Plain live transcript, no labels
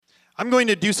I'm going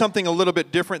to do something a little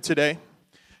bit different today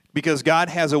because God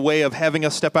has a way of having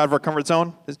us step out of our comfort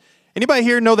zone. Does anybody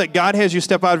here know that God has you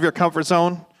step out of your comfort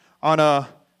zone on a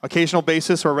occasional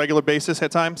basis or a regular basis at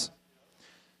times?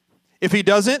 If he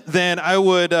doesn't, then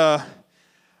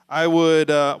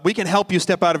we can help you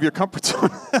step out of your comfort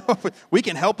zone. We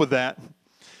can help with that.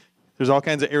 There's all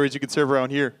kinds of areas you could serve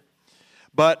around here.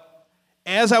 But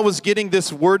as I was getting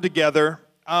this word together,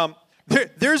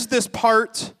 there's this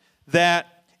part that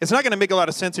it's not going to make a lot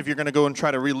of sense if you're going to go and try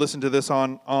to re-listen to this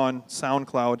on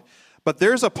SoundCloud. But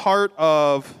there's a part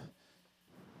of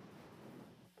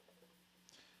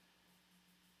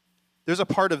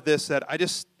this that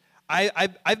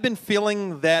I've been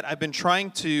feeling that I've been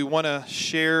trying to want to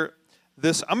share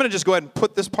this. I'm going to just go ahead and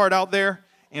put this part out there,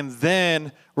 and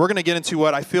then we're going to get into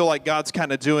what I feel like God's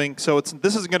kind of doing. So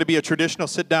this isn't going to be a traditional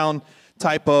sit-down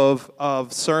type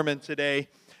of sermon today,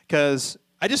 because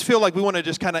I just feel like we want to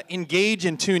just kind of engage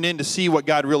and tune in to see what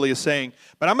God really is saying.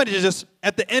 But I'm going to just,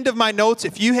 at the end of my notes,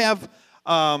 if you have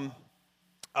a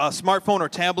smartphone or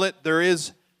tablet, there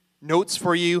is notes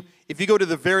for you. If you go to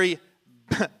the very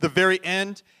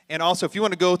end, and also if you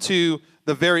want to go to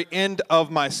the very end of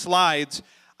my slides,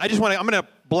 I'm going to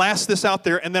blast this out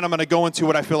there, and then I'm going to go into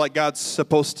what I feel like God's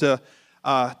supposed to,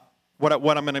 what I'm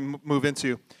going to move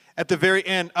into. At the very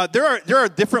end, there are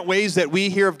different ways that we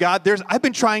hear of God. I've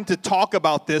been trying to talk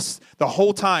about this the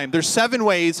whole time. There's 7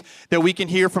 ways that we can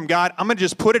hear from God. I'm going to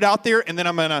just put it out there, and then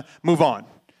I'm going to move on.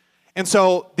 And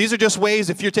so these are just ways.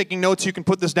 If you're taking notes, you can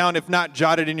put this down. If not,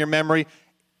 jot it in your memory.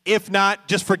 If not,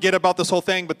 just forget about this whole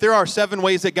thing. But there are 7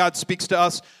 ways that God speaks to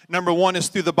us. Number 1 is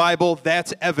through the Bible.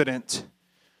 That's evident.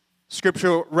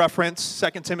 Scriptural reference,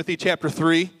 2 Timothy chapter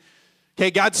 3. Okay,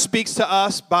 God speaks to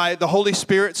us by the Holy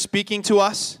Spirit speaking to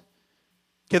us.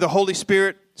 Okay, the Holy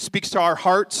Spirit speaks to our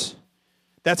hearts.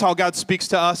 That's how God speaks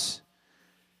to us.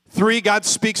 3, God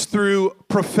speaks through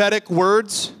prophetic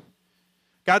words.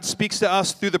 God speaks to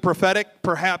us through the prophetic.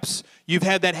 Perhaps you've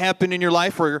had that happen in your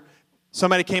life where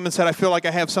somebody came and said, I feel like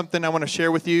I have something I want to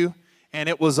share with you, and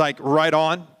it was like right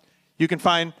on. You can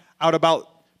find out about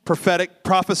prophetic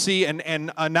prophecy and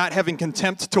not having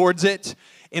contempt towards it.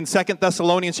 In 2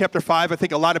 Thessalonians chapter 5, I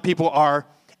think a lot of people are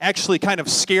actually kind of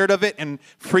scared of it and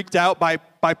freaked out by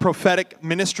prophetic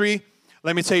ministry.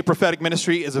 Let me tell you, prophetic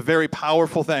ministry is a very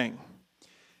powerful thing.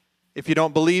 If you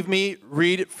don't believe me,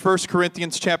 read 1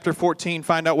 Corinthians chapter 14.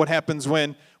 Find out what happens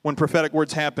when prophetic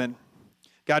words happen.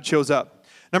 God shows up.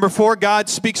 Number 4, God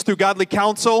speaks through godly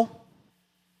counsel.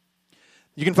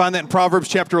 You can find that in Proverbs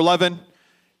chapter 11.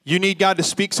 You need God to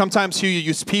speak. Sometimes you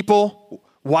use people,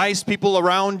 wise people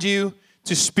around you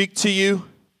to speak to you.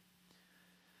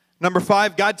 Number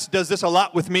 5, God does this a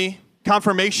lot with me.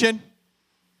 Confirmation.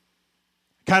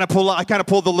 I kind of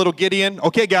pull the little Gideon.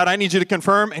 Okay, God, I need you to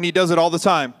confirm, and he does it all the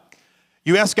time.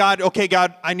 You ask God, okay,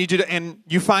 God, I need you to, and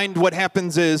you find what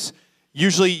happens is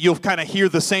usually you'll kind of hear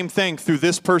the same thing through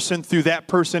this person, through that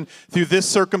person, through this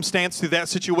circumstance, through that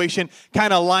situation,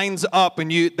 kind of lines up,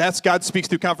 and that's God speaks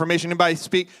through confirmation.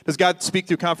 Does God speak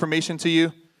through confirmation to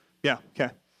you? Yeah,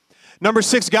 okay. Number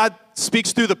 6, God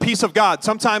speaks through the peace of God.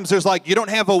 Sometimes there's you don't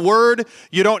have a word,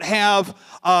 you don't have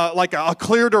a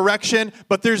clear direction,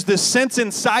 but there's this sense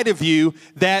inside of you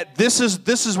that this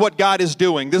is what God is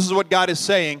doing. This is what God is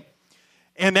saying,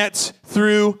 and that's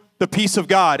through the peace of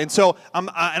God. And so,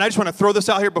 and I just want to throw this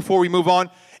out here before we move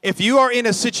on. If you are in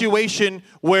a situation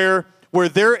where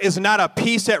there is not a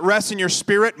peace at rest in your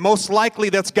spirit, most likely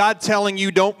that's God telling you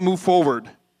don't move forward.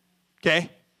 Okay?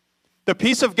 The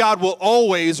peace of God will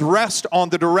always rest on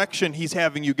the direction he's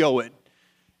having you go in.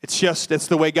 It's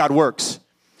the way God works.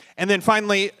 And then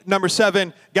finally, number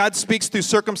 7, God speaks through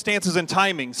circumstances and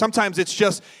timing. Sometimes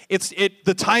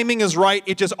the timing is right.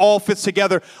 It just all fits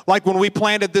together. Like when we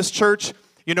planted this church,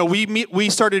 we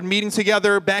started meeting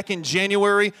together back in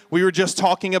January. We were just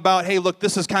talking about, hey, look,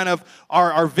 this is kind of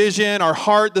our vision, our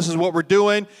heart. This is what we're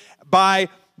doing. By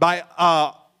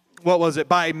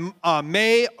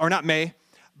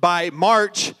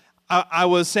March, I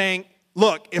was saying,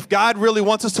 look, if God really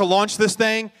wants us to launch this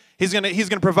thing, He's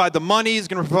gonna provide the money. He's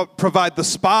gonna provide the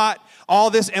spot.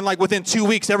 All this, and within 2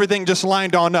 weeks, everything just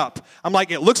lined on up. I'm like,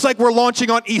 it looks like we're launching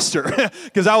on Easter,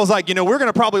 because I was like, we're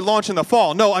gonna probably launch in the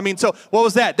fall. No, so what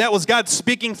was that? That was God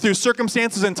speaking through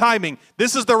circumstances and timing.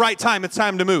 This is the right time. It's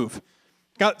time to move.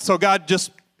 God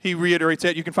He reiterates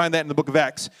it. You can find that in the book of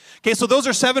Acts. Okay, so those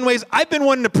are 7 ways. I've been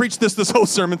wanting to preach this whole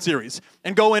sermon series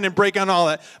and go in and break on all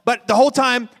that. But the whole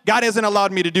time, God hasn't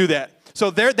allowed me to do that. So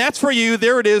that's for you.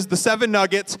 There it is, the 7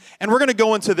 nuggets. And we're going to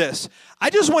go into this. I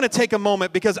just want to take a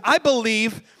moment because I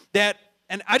believe that,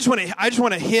 and I just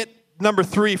want to hit number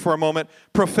 3 for a moment,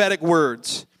 prophetic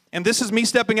words. And this is me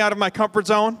stepping out of my comfort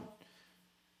zone.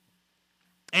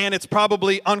 And it's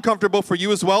probably uncomfortable for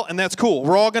you as well, and that's cool.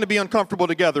 We're all going to be uncomfortable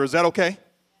together. Is that okay?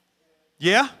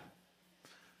 Yeah?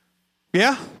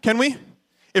 Yeah? Can we?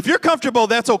 If you're comfortable,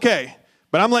 that's okay.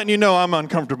 But I'm letting you know I'm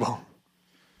uncomfortable.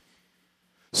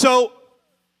 So,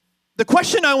 the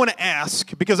question I want to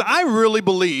ask, because I really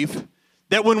believe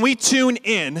that when we tune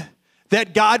in,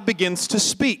 that God begins to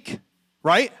speak,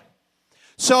 right?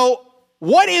 So,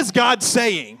 what is God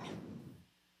saying?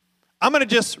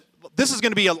 This is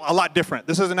going to be a lot different.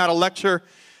 This is not a lecture.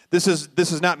 This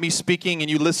is not me speaking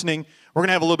and you listening. We're going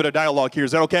to have a little bit of dialogue here.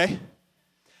 Is that okay?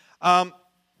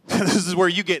 This is where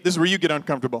you get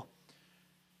uncomfortable.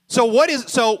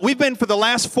 So we've been, for the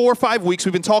last 4 or 5 weeks,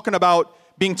 we've been talking about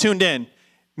being tuned in,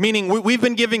 meaning we've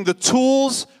been giving the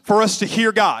tools for us to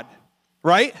hear God,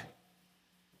 right?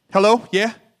 Hello?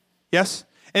 Yeah? Yes?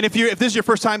 And if this is your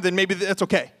first time, then maybe that's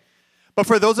okay. But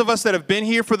for those of us that have been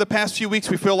here for the past few weeks,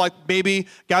 we feel like maybe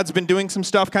God's been doing some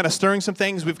stuff, kind of stirring some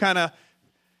things.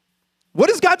 What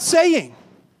is God saying?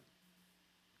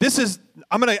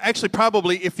 I'm going to actually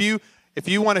probably, if you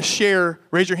want to share,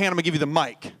 raise your hand, I'm going to give you the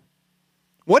mic.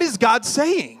 What is God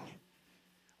saying?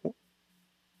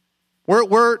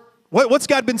 What's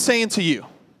God been saying to you?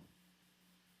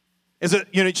 Is it,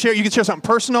 you can share something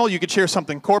personal, you could share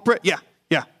something corporate. Yeah.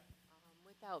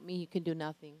 Without me, you can do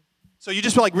nothing. So you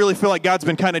just really feel like God's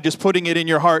been kind of just putting it in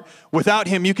your heart. Without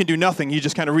him, you can do nothing. You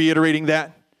just kind of reiterating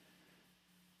that.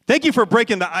 Thank you for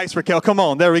breaking the ice, Raquel. Come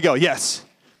on, there we go. Yes.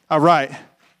 All right.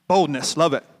 Boldness,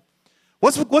 love it.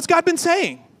 What's God been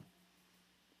saying?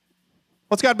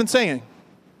 What's God been saying?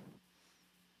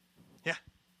 Yeah.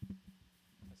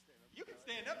 You can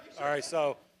stand up. All right,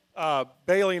 so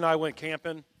Bailey and I went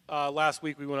camping. Last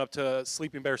week we went up to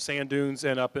Sleeping Bear Sand Dunes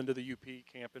and up into the UP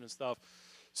camping and stuff.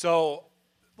 So,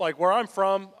 like where I'm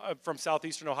from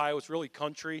southeastern Ohio, it's really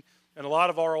country. And a lot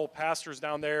of our old pastors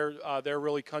down there, they're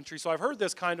really country. So I've heard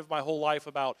this kind of my whole life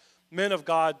about men of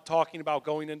God talking about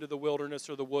going into the wilderness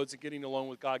or the woods and getting alone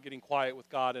with God, getting quiet with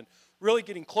God, and really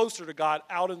getting closer to God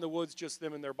out in the woods, just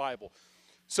them and their Bible.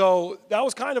 So that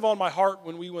was kind of on my heart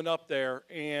when we went up there.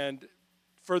 And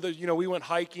we went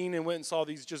hiking and went and saw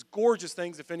these just gorgeous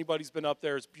things. If anybody's been up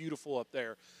there, it's beautiful up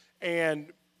there.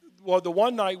 And the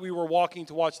one night we were walking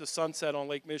to watch the sunset on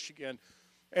Lake Michigan,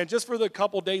 and just for the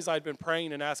couple days I'd been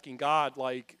praying and asking God,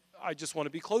 like, I just want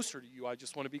to be closer to you. I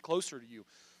just want to be closer to you.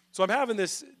 So I'm having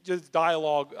this just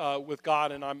dialogue with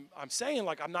God, and I'm saying,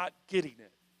 like, I'm not getting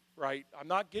it, right? I'm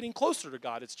not getting closer to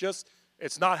God.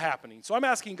 It's not happening. So I'm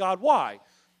asking God why,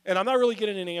 and I'm not really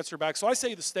getting an answer back. So I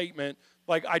say the statement,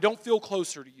 like, I don't feel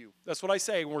closer to you. That's what I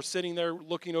say when we're sitting there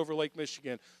looking over Lake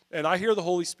Michigan, and I hear the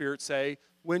Holy Spirit say,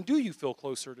 when do you feel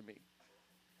closer to me?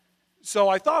 So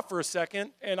I thought for a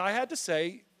second, and I had to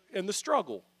say, in the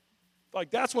struggle. Like,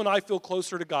 that's when I feel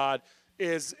closer to God.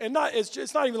 It's not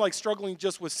even like struggling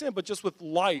just with sin, but just with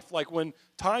life. Like when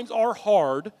times are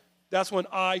hard, that's when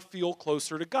I feel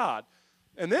closer to God.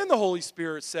 And then the Holy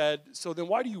Spirit said, so then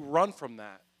why do you run from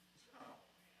that?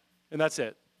 And that's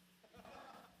it.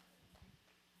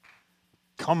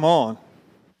 Come on.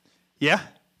 Yeah?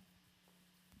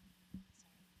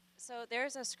 So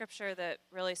there's a scripture that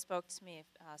really spoke to me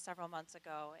several months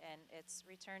ago, and it's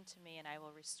return to me and I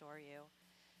will restore you.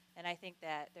 And I think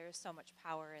that there is so much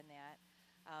power in that.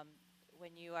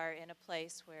 When you are in a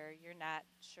place where you're not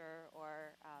sure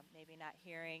or maybe not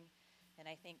hearing, and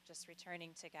I think just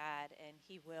returning to God, and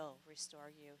he will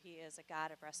restore you. He is a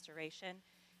God of restoration.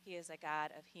 He is a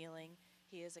God of healing.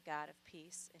 He is a God of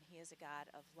peace, and he is a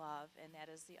God of love. And that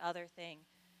is the other thing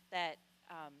that,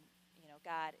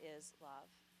 God is love.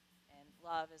 And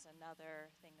love is another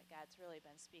thing that God's really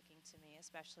been speaking to me,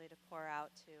 especially to pour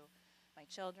out to my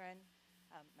children,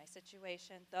 my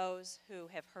situation, those who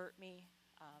have hurt me,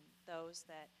 those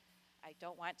that I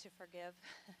don't want to forgive,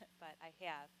 but I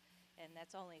have. And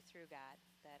that's only through God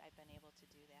that I've been able to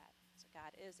do that. So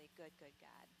God is a good, good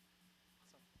God.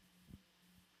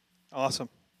 Awesome.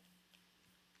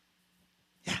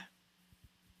 Yeah.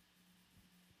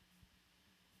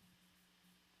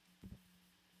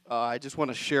 I just want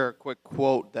to share a quick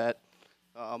quote that,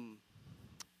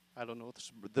 I don't know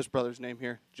this brother's name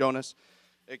here, Jonas.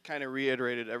 It kind of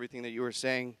reiterated everything that you were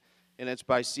saying, and it's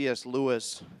by C.S.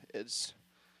 Lewis.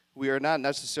 We are not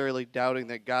necessarily doubting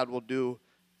that God will do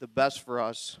the best for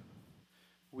us.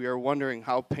 We are wondering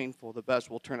how painful the best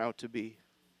will turn out to be.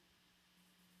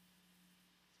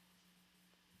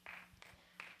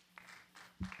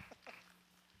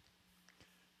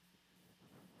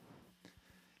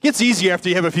 It gets easier after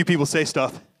you have a few people say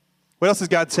stuff. What else is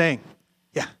God saying?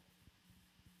 Yeah.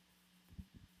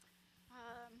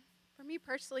 For me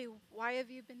personally, why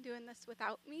have you been doing this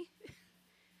without me?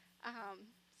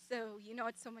 So,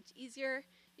 it's so much easier.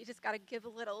 You just got to give a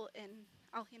little, and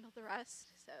I'll handle the rest.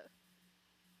 So,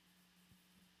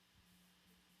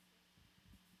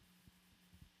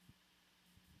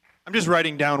 I'm just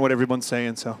writing down what everyone's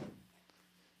saying, so.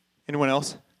 Anyone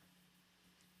else?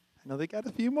 I know they got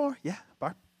a few more. Yeah,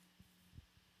 Barb.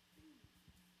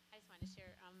 I just wanted to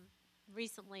share.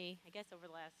 Recently, I guess over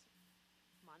the last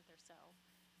month or so,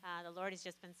 the Lord has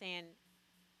just been saying,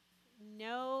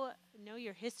 know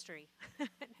your history. I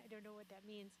don't know what that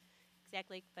means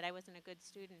exactly, but I wasn't a good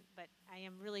student. But I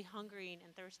am really hungering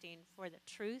and thirsting for the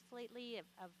truth lately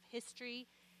of history.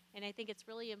 And I think it's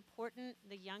really important,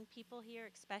 the young people here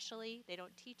especially, they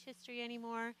don't teach history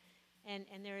anymore. And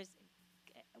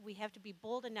we have to be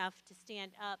bold enough to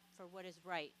stand up for what is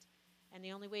right. And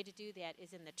the only way to do that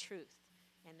is in the truth.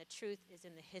 And the truth is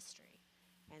in the history.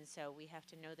 And so we have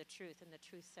to know the truth, and the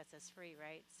truth sets us free,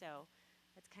 right? So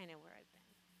that's kind of where I've been.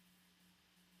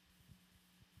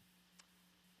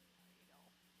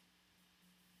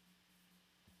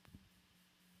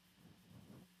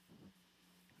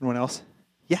 Anyone else?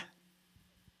 Yeah.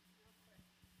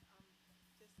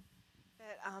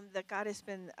 That God has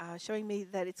been showing me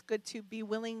that it's good to be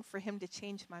willing for Him to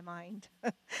change my mind.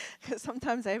 Because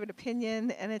sometimes I have an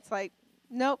opinion, and it's like,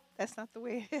 nope, that's not the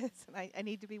way it is. And I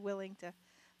need to be willing to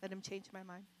let Him change my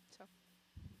mind. So.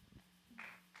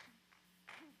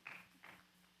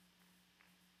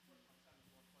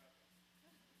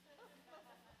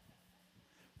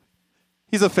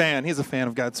 He's a fan. He's a fan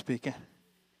of God speaking.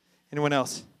 Anyone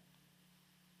else?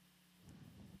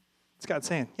 What's God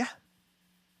saying? Yeah.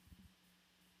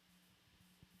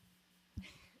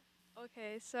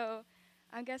 Okay, so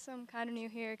I guess I'm kind of new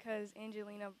here because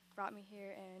Angelina brought me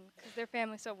here, and because their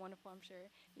family's so wonderful, I'm sure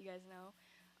you guys know.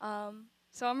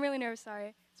 So I'm really nervous,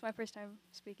 sorry. It's my first time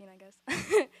speaking, I guess.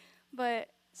 But,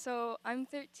 so I'm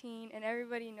 13, and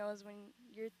everybody knows when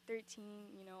you're 13,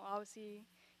 obviously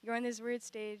you're in this weird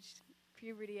stage,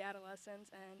 puberty, adolescence,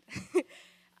 and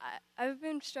I've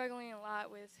been struggling a lot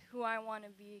with who I want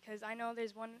to be, because I know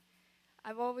there's one,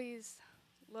 I've always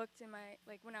looked in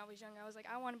when I was younger, I was like,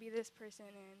 I want to be this person,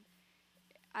 and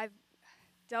I've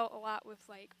dealt a lot with,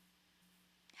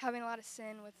 having a lot of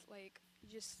sin with,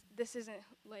 this isn't,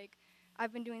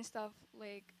 I've been doing stuff,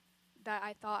 that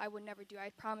I thought I would never do. I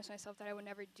promised myself that I would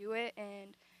never do it,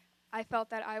 and I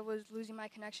felt that I was losing my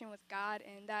connection with God,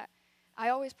 and that I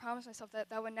always promised myself that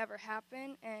that would never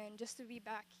happen, and just to be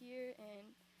back here,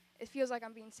 and it feels like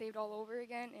I'm being saved all over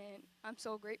again, and I'm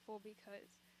so grateful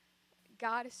because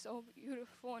God is so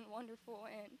beautiful and wonderful,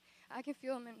 and I can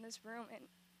feel Him in this room, and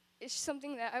it's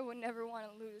something that I would never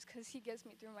want to lose because He gets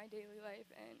me through my daily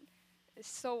life, and it's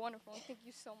so wonderful. And thank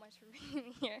you so much for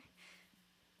being here.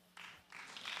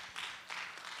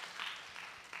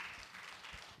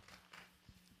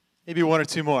 Maybe one or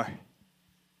two more.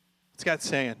 What's God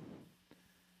saying?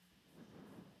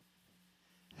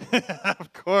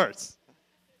 Of course.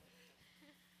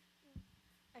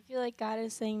 I feel like God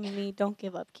is saying to me, don't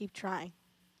give up, keep trying.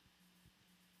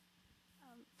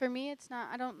 For me, it's not,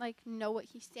 I don't know what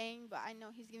He's saying, but I know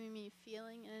He's giving me a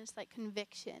feeling, and it's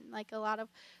conviction. I'm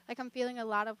feeling a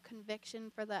lot of conviction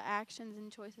for the actions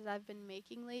and choices I've been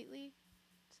making lately.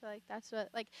 So that's what,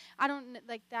 I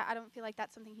don't feel like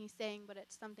that's something He's saying, but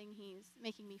it's something He's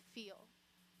making me feel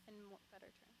in better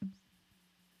terms.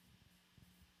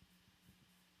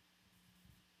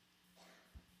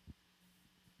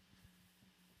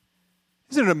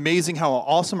 Isn't it amazing how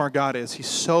awesome our God is? He's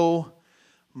so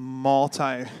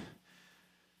multifaceted,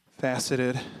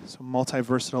 so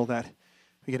multiversatile that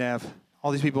we could have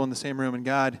all these people in the same room, and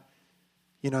God,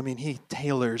 He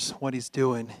tailors what He's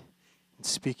doing and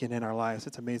speaking in our lives.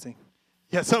 It's amazing.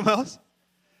 Yeah, something else?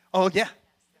 Oh, yeah.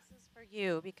 This is for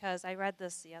you because I read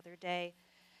this the other day,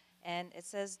 and it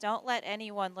says, don't let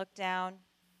anyone look down.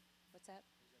 What's that?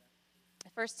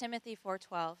 1 Timothy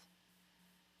 4:12.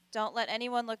 Don't let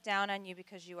anyone look down on you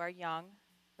because you are young,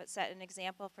 but set an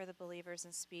example for the believers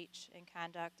in speech, in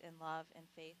conduct, in love, in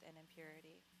faith, and in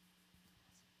purity.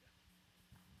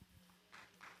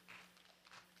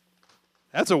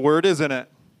 That's a word, isn't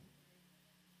it?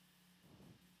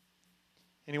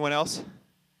 Anyone else?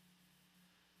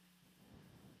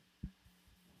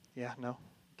 Yeah, no?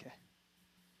 Okay.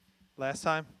 Last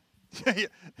time?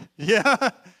 Yeah?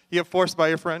 You get forced by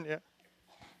your friend? Yeah.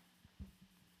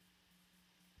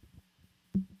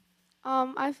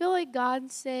 I feel like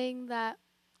God's saying that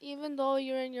even though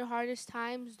you're in your hardest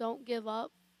times, don't give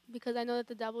up, because I know that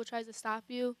the devil tries to stop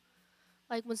you.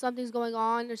 When something's going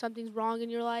on or something's wrong in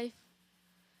your life,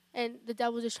 and the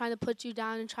devil's just trying to put you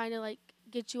down and trying to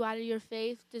get you out of your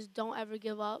faith, just don't ever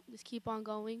give up. Just keep on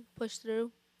going, push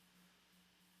through.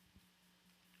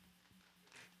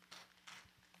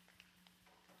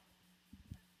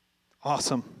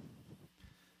 Awesome.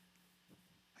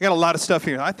 I got a lot of stuff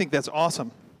here. I think that's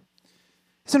awesome.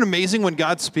 Isn't it amazing when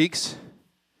God speaks?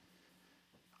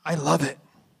 I love it.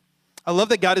 I love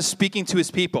that God is speaking to his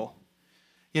people.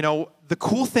 You know, the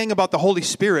cool thing about the Holy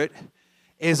Spirit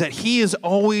is that he is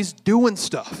always doing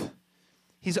stuff.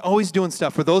 He's always doing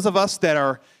stuff. For those of us that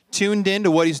are tuned in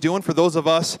to what he's doing, for those of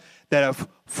us that have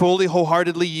fully,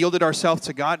 wholeheartedly yielded ourselves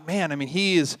to God, man, I mean,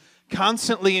 he is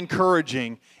constantly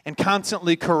encouraging and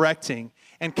constantly correcting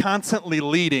and constantly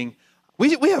leading. We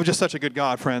have just such a good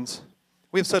God, friends.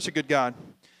 We have such a good God.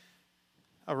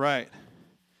 All right.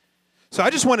 So I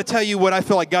just want to tell you what I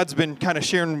feel like God's been kind of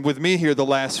sharing with me here the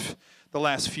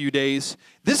last few days.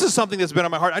 This is something that's been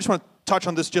on my heart. I just want to touch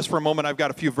on this just for a moment. I've got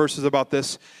a few verses about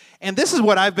this. And this is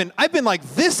what I've been like,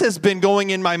 this has been going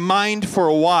in my mind for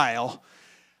a while.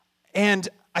 And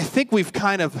I think we've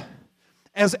kind of,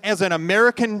 as an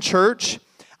American church,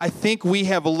 I think we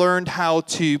have learned how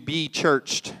to be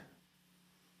churched.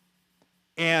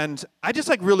 And I just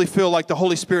like really feel like the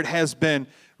Holy Spirit has been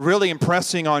really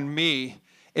impressing on me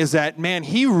is that, man,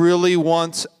 he really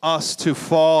wants us to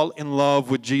fall in love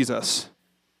with Jesus.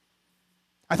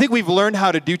 I think we've learned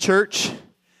how to do church.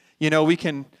 You know, you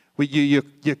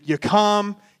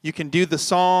come, you can do the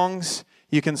songs,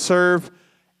 you can serve,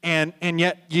 and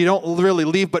yet you don't really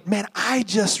leave. But man, I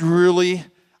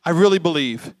really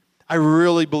believe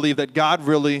that God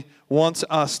really wants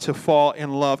us to fall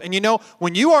in love. And you know,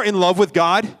 when you are in love with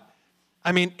God,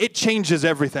 I mean, it changes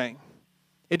everything.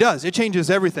 It does. It changes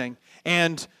everything.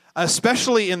 And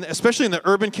especially in the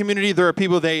urban community, there are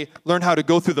people, they learn how to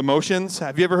go through the motions.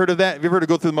 Have you ever heard of that? Have you ever heard of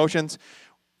go through the motions?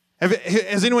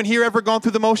 Has anyone here ever gone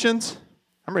through the motions?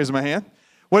 I'm raising my hand.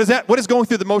 What is that? What is going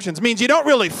through the motions? It means you don't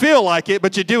really feel like it,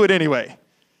 but you do it anyway,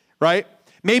 right?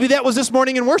 Maybe that was this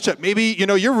morning in worship. Maybe, you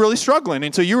know, you're really struggling,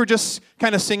 and so you were just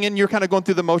kind of singing, you're kind of going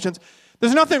through the motions.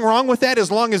 There's nothing wrong with that as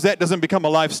long as that doesn't become a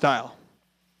lifestyle.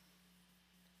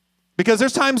 Because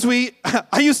there's times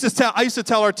I used to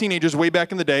tell our teenagers way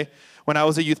back in the day when I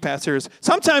was a youth pastor,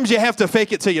 sometimes you have to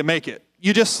fake it till you make it.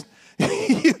 You just,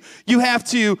 you have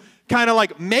to kind of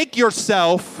like make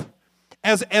yourself,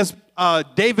 as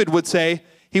David would say,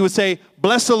 he would say,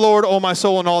 bless the Lord, O my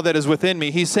soul, and all that is within me.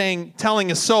 He's telling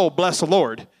his soul, bless the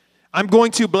Lord. I'm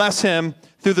going to bless him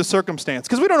through the circumstance.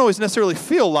 Because we don't always necessarily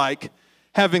feel like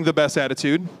having the best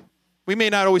attitude. We may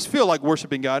not always feel like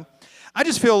worshiping God. I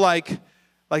just feel like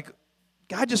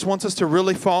God just wants us to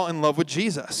really fall in love with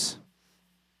Jesus.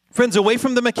 Friends, away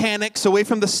from the mechanics, away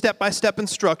from the step-by-step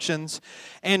instructions,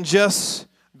 and just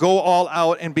go all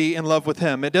out and be in love with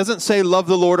him. It doesn't say love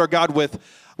the Lord our God with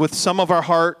some of our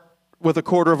heart, with a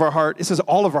quarter of our heart. It says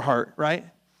all of our heart, right?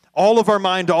 All of our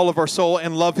mind, all of our soul,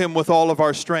 and love him with all of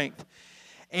our strength.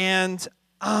 And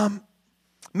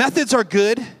methods are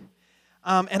good,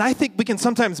 and I think we can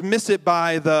sometimes miss it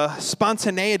by the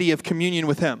spontaneity of communion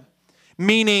with him.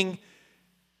 Meaning,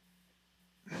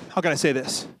 how can I say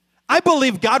this? I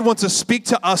believe God wants to speak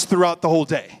to us throughout the whole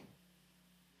day.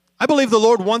 I believe the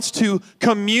Lord wants to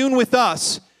commune with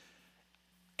us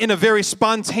in a very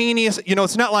spontaneous,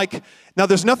 it's not like, now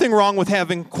there's nothing wrong with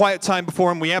having quiet time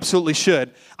before him. We absolutely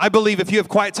should. I believe if you have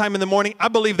quiet time in the morning, I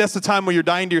believe that's the time where you're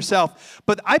dying to yourself.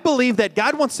 But I believe that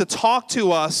God wants to talk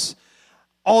to us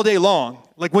all day long.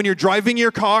 Like when you're driving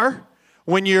your car,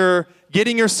 when you're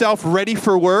getting yourself ready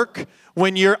for work,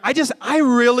 I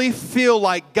really feel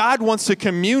like God wants to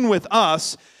commune with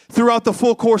us throughout the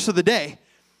full course of the day.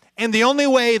 And the only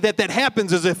way that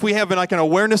happens is if we have like an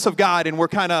awareness of God and we're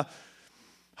kind of,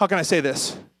 how can I say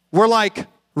this? We're like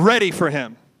ready for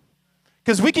him.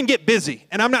 Because we can get busy.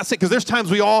 And I'm not saying, because there's times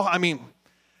your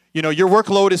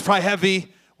workload is probably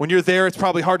heavy. When you're there, it's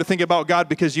probably hard to think about God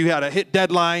because you got to hit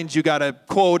deadlines, you got to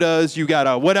quotas, you got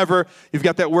to whatever, you've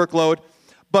got that workload.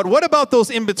 But what about those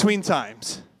in-between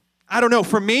times? I don't know.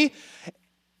 For me,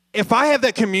 if I have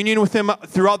that communion with him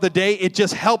throughout the day, it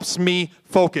just helps me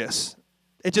focus.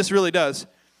 It just really does.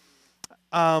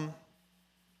 I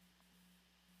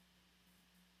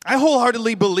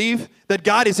wholeheartedly believe that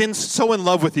God is so in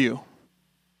love with you.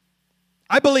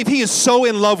 I believe he is so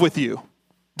in love with you.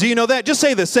 Do you know that? Just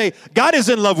say this. Say, God is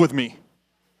in love with me.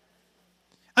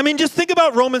 I mean, just think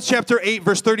about Romans chapter 8,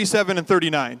 verse 37 and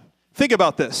 39. Think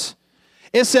about this.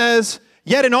 It says,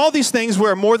 yet in all these things we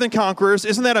are more than conquerors.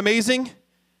 Isn't that amazing?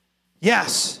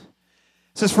 Yes.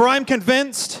 It says, for I am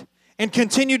convinced and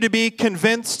continue to be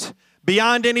convinced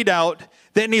beyond any doubt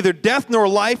that neither death nor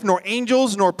life, nor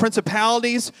angels, nor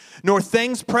principalities, nor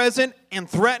things present and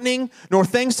threatening, nor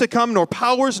things to come, nor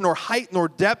powers, nor height, nor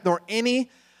depth, nor any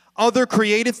other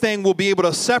created thing will be able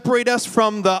to separate us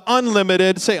from the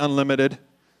unlimited, say unlimited,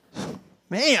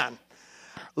 man,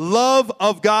 love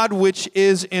of God which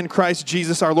is in Christ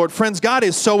Jesus our Lord. Friends, God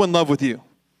is so in love with you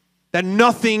that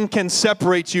nothing can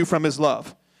separate you from his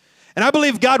love. And I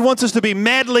believe God wants us to be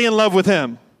madly in love with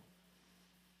him.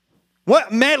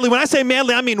 What madly? When I say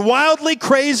madly, I mean wildly,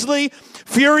 crazily,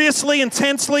 furiously,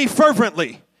 intensely,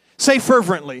 fervently. Say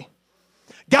fervently.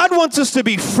 God wants us to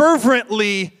be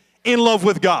fervently in love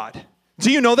with God.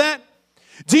 Do you know that?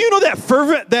 Do you know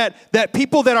that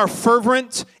people that are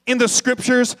fervent in the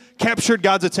scriptures captured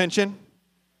God's attention?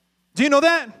 Do you know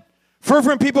that?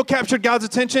 Fervent people captured God's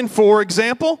attention, for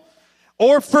example,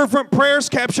 or fervent prayers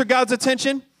capture God's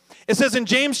attention. It says in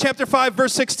James chapter 5,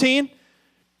 verse 16,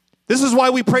 this is why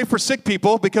we pray for sick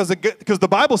people, because the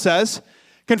Bible says,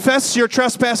 confess your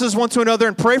trespasses one to another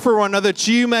and pray for one another that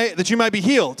you might be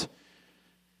healed.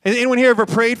 Has anyone here ever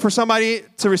prayed for somebody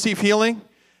to receive healing?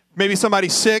 Maybe somebody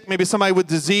sick, maybe somebody with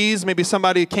disease, maybe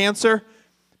somebody with cancer.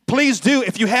 Please do.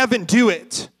 If you haven't, do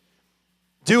it.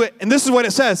 Do it. And this is what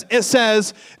it says. It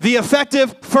says, the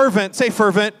effective fervent, say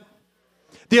fervent.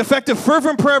 The effective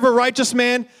fervent prayer of a righteous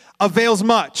man avails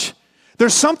much.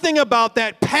 There's something about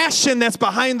that passion that's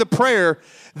behind the prayer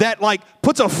that like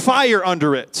puts a fire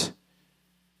under it.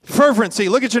 Fervency.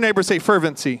 Look at your neighbor and say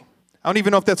fervency. I don't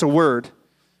even know if that's a word.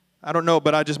 I don't know,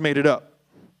 but I just made it up.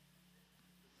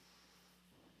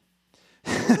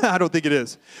 I don't think it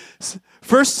is.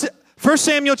 First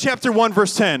Samuel chapter 1,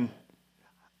 verse 10.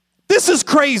 This is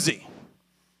crazy.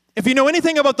 If you know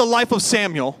anything about the life of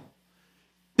Samuel,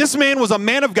 this man was a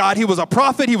man of God. He was a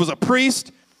prophet. He was a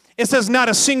priest. It says not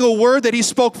a single word that he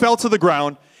spoke fell to the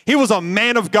ground. He was a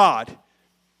man of God.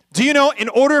 Do you know, in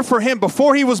order for him,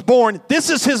 before he was born,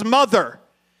 this is his mother.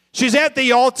 She's at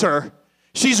the altar.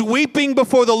 She's weeping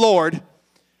before the Lord.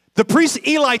 The priest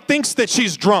Eli thinks that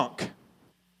she's drunk.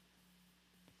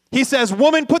 He says,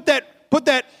 woman, put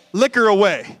that liquor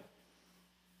away.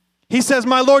 He says,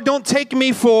 my Lord, don't take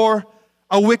me for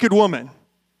a wicked woman.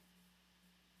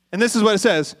 And this is what it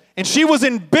says. And she was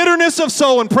in bitterness of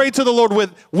soul and prayed to the Lord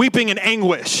with weeping and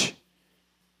anguish.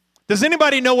 Does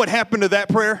anybody know what happened to that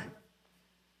prayer?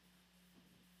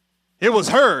 It was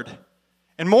heard.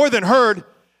 And more than heard,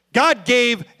 God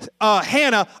gave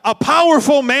Hannah a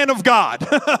powerful man of God.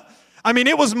 I mean,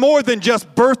 it was more than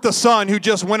just birth a son who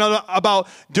just went about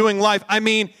doing life. I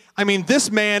mean, this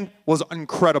man was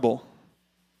incredible.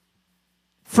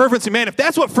 Fervency, man, if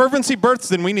that's what fervency births,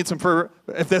 then we need some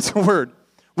if that's a word.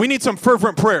 We need some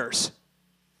fervent prayers.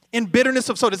 In bitterness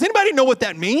of soul. Does anybody know what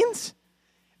that means?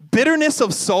 Bitterness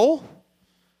of soul?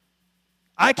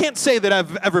 I can't say that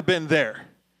I've ever been there.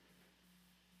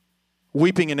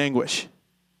 Weeping in anguish.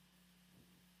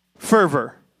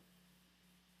 Fervor.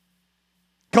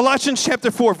 Colossians chapter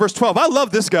 4, verse 12. I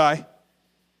love this guy.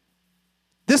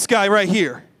 This guy right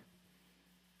here.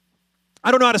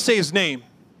 I don't know how to say his name.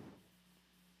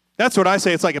 That's what I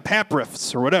say. It's like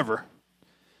Epaphras or whatever.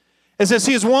 It says,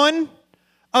 he is one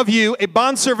of you, a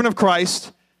bondservant of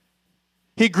Christ.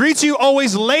 He greets you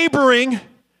always laboring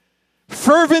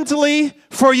fervently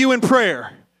for you in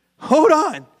prayer. Hold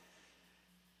on.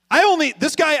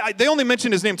 They only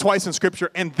mentioned his name twice in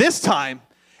Scripture, and this time,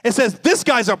 it says this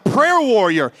guy's a prayer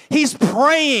warrior. He's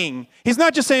praying. He's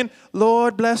not just saying,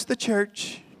 Lord, bless the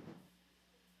church.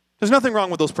 There's nothing wrong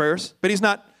with those prayers, but he's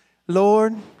not,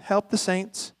 Lord, help the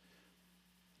saints.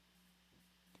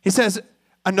 He says,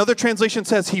 another translation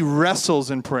says he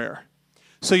wrestles in prayer.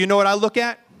 So you know what I look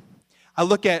at? I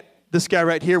look at this guy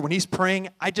right here. When he's praying,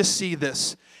 I just see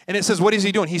this. And it says, what is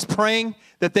he doing? He's praying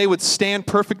that they would stand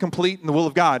perfect, complete in the will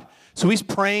of God. So he's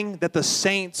praying that the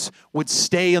saints would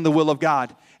stay in the will of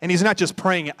God. And he's not just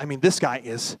praying it. I mean, this guy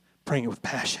is praying it with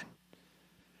passion.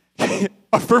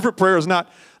 A fervent prayer is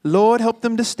not, Lord, help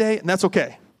them to stay. And that's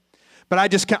okay. But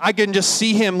I can just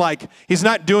see him like, he's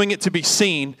not doing it to be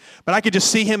seen, but I could just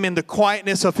see him in the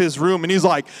quietness of his room. And he's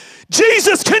like,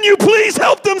 Jesus, can you please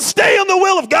help them stay on the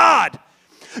will of God?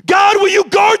 God, will you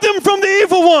guard them from the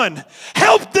evil one?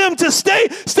 Help them to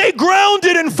stay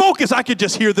grounded and focused. I could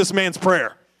just hear this man's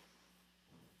prayer.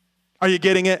 Are you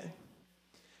getting it?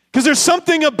 Because there's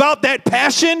something about that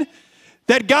passion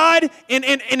that God,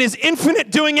 in his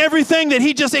infinite doing everything, that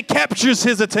it captures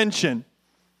his attention.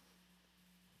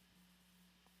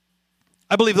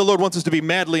 I believe the Lord wants us to be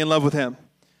madly in love with him.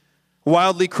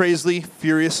 Wildly, crazily,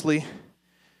 furiously,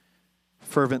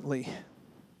 fervently.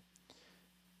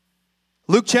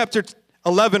 Luke chapter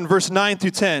 11, verse 9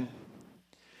 through 10.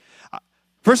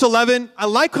 Verse 11, I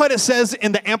like what it says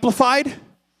in the Amplified,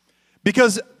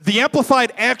 because the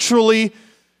Amplified actually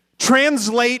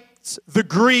translates the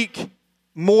Greek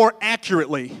more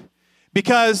accurately.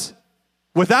 Because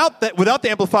without the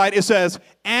Amplified, it says,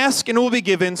 ask and it will be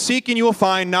given, seek and you will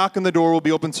find, knock and the door will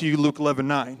be open to you, Luke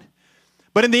 11:9.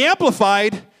 But in the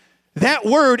Amplified, that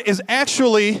word is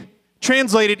actually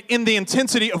translated in the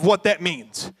intensity of what that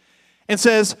means. It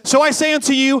says, so I say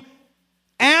unto you,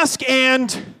 ask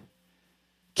and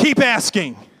keep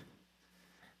asking.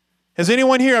 Has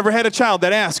anyone here ever had a child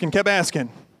that asked and kept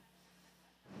asking?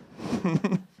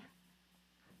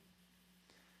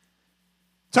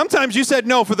 Sometimes you said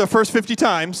no for the first 50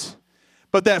 times,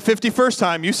 but that 51st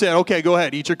time you said, okay, go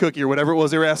ahead, eat your cookie or whatever it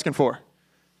was they were asking for.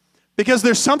 Because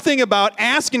there's something about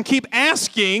ask and keep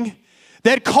asking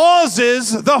that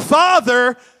causes the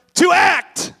Father to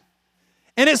act.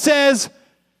 And it says,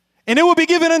 and it will be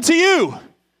given unto you.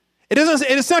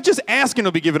 It's not just ask and it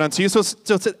will be given unto you, so it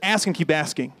says ask and keep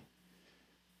asking.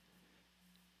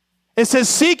 It says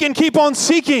seek and keep on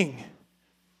seeking.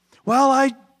 Well,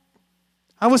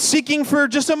 I was seeking for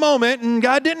just a moment and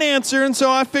God didn't answer, and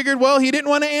so I figured, well, he didn't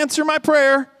want to answer my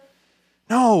prayer.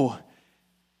 No.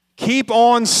 Keep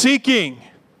on seeking.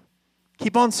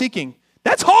 Keep on seeking.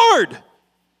 That's hard.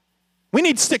 We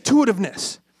need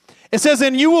stick-to-itiveness. It says,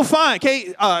 and you will find.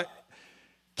 Okay,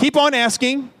 keep on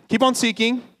asking. Keep on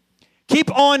seeking.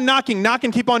 Keep on knocking. Knock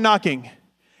and keep on knocking.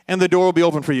 And the door will be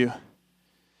open for you.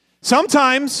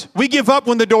 Sometimes we give up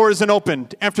when the door isn't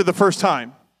opened after the first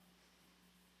time.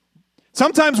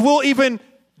 Sometimes we'll even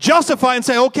justify and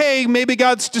say, okay, maybe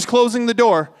God's just closing the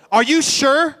door. Are you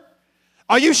sure?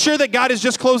 Are you sure that God is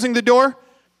just closing the door?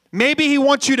 Maybe he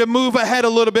wants you to move ahead a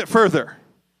little bit further.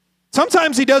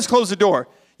 Sometimes he does close the door.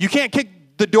 You can't kick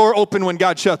the door open when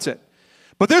God shuts it.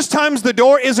 But there's times the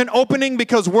door isn't opening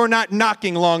because we're not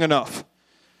knocking long enough.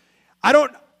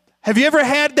 Have you ever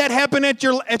had that happen at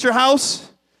your house?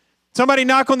 Somebody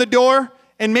knock on the door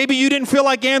and maybe you didn't feel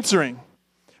like answering.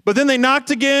 But then they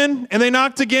knocked again, and they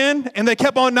knocked again, and they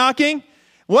kept on knocking.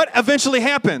 What eventually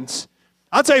happens?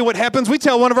 I'll tell you what happens. We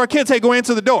tell one of our kids, hey, go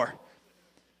answer the door.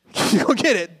 You don't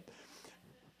get it.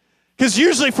 Because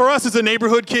usually for us, it's a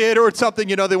neighborhood kid or something,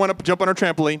 they want to jump on our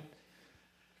trampoline.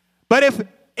 But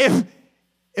if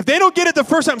they don't get it the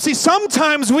first time, see,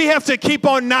 sometimes we have to keep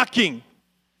on knocking.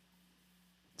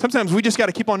 Sometimes we just got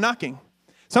to keep on knocking.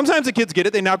 Sometimes the kids get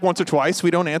it. They knock once or twice.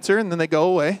 We don't answer, and then they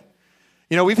go away.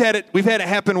 We've had it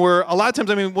happen where a lot of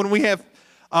times, when we have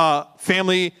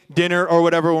family dinner or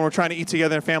whatever, when we're trying to eat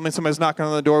together in family and somebody's knocking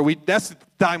on the door, that's the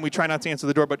time we try not to answer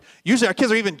the door. But usually our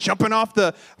kids are even jumping off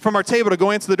from our table to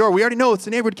go answer the door. We already know it's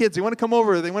the neighborhood kids. They want to come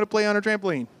over. They want to play on our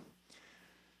trampoline.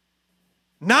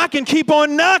 Knock and keep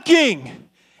on knocking,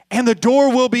 and the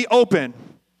door will be open.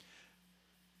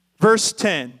 Verse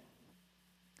 10.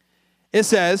 It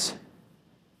says,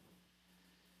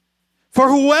 for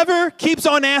whoever keeps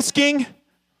on asking,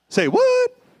 say,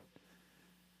 what?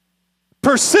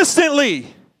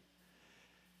 Persistently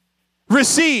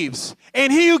receives.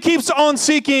 And he who keeps on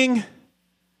seeking,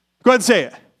 go ahead and say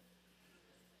it.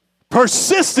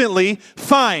 Persistently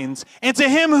finds. And to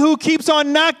him who keeps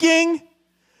on knocking,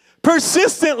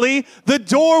 persistently, the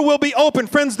door will be open.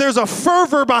 Friends, there's a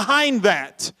fervor behind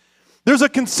that. There's a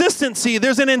consistency.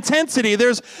 There's an intensity.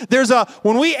 There's a,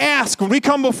 when we ask, when we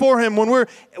come before him, when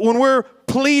we're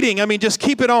pleading, just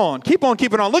keep it on. Keep on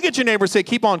keeping on. Look at your neighbor, say,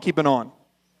 keep on keeping on.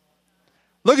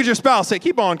 Look at your spouse, say,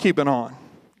 keep on keeping on.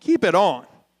 Keep it on.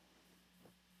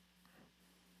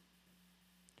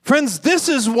 Friends, this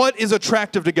is what is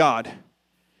attractive to God.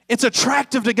 It's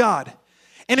attractive to God.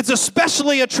 And it's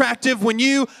especially attractive when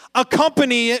you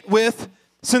accompany it with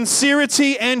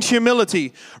sincerity and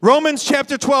humility. Romans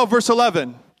chapter 12, verse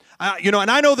 11. And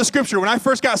I know the scripture. When I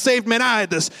first got saved, man, I had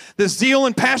this zeal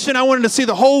and passion. I wanted to see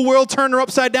the whole world turn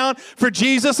upside down for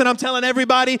Jesus. And I'm telling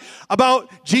everybody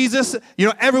about Jesus,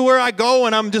 everywhere I go.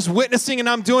 And I'm just witnessing and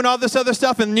I'm doing all this other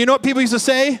stuff. And you know what people used to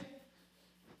say?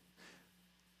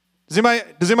 Does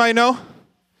anybody know?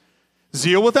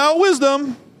 Zeal without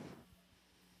wisdom.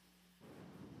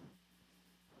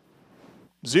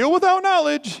 Zeal without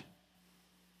knowledge.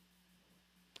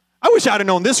 I wish I'd have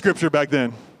known this scripture back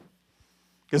then.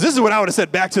 Because this is what I would have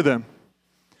said back to them.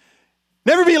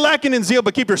 Never be lacking in zeal,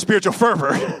 but keep your spiritual fervor.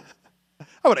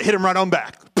 I would have hit him right on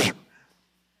back.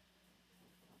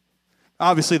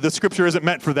 Obviously, the scripture isn't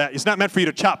meant for that. It's not meant for you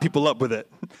to chop people up with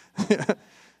it.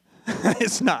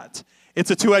 It's not. It's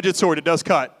a two-edged sword. It does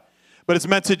cut. But it's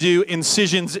meant to do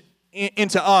incisions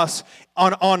into us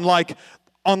on like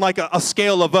a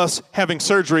scale of us having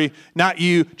surgery, not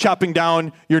you chopping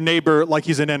down your neighbor like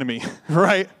he's an enemy,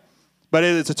 right? But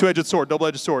it's a two-edged sword,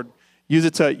 double-edged sword. Use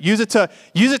it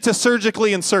to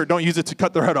surgically insert. Don't use it to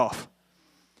cut their head off.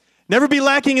 Never be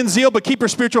lacking in zeal, but keep your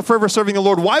spiritual fervor serving the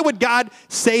Lord. Why would God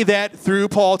say that through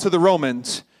Paul to the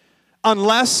Romans?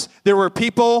 Unless there were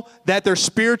people that their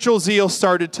spiritual zeal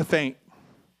started to faint.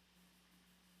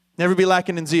 Never be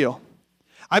lacking in zeal.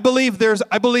 I believe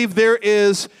there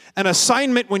is an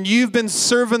assignment when you've been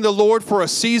serving the Lord for a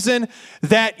season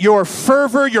that your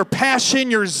fervor, your passion,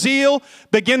 your zeal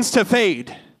begins to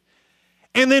fade.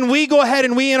 And then we go ahead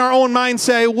and we in our own mind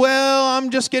say, well, I'm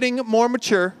just getting more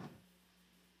mature.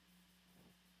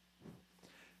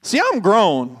 See, I'm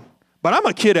grown, but I'm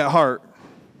a kid at heart.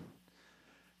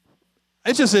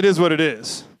 It is what it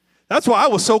is. That's why I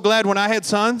was so glad when I had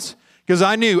sons, because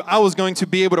I knew I was going to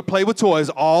be able to play with toys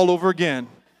all over again.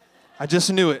 I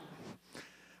just knew it.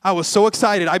 I was so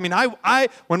excited. I mean,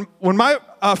 when my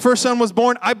first son was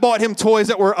born, I bought him toys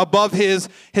that were above his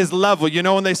level. You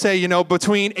know, when they say, you know,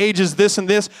 between ages this and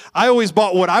this, I always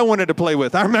bought what I wanted to play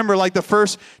with. I remember like the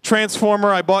first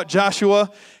Transformer I bought Joshua.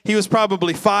 He was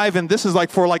probably 5, and this is like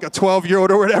for like a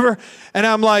 12-year-old or whatever. And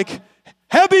I'm like,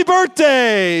 happy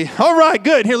birthday. All right,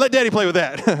 good. Here, let Daddy play with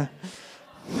that.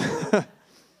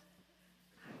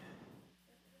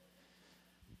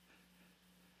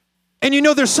 And you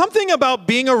know, there's something about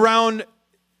being around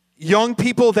young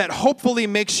people that hopefully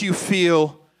makes you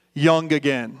feel young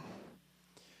again.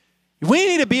 We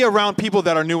need to be around people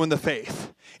that are new in the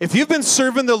faith. If you've been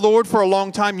serving the Lord for a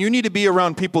long time, you need to be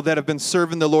around people that have been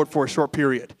serving the Lord for a short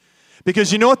period.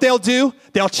 Because you know what they'll do?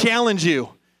 They'll challenge you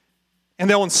and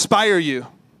they'll inspire you.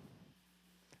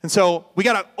 And so we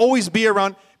got to always be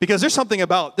around, because there's something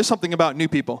about new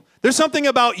people. There's something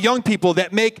about young people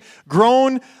that make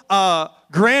grown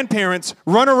grandparents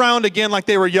run around again like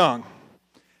they were young,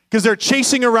 because they're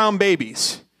chasing around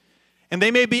babies. And they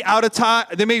may be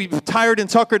they may be tired and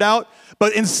tuckered out,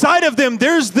 but inside of them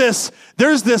there's this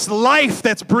life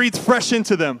that's breathed fresh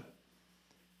into them.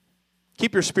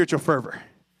 Keep your spiritual fervor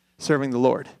serving the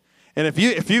Lord. And if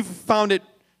you've found it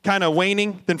kind of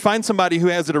waning, then find somebody who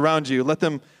has it around you. Let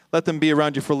them be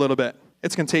around you for a little bit.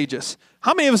 It's contagious.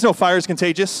 How many of us know fire is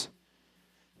contagious?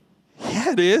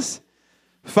 Yeah, it is.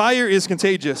 Fire is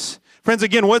contagious. Friends,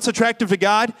 again, what's attractive to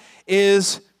God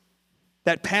is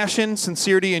that passion,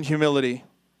 sincerity, and humility.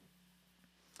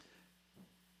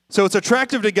 So it's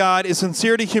attractive to God is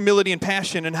sincerity, humility, and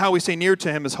passion, and how we stay near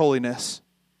to Him is holiness.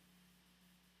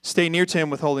 Stay near to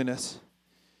Him with holiness.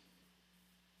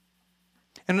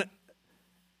 And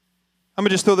I'm going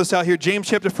to just throw this out here. James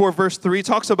chapter 4, verse 3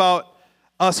 talks about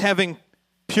us having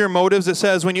pure motives. It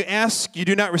says, when you ask, you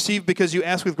do not receive because you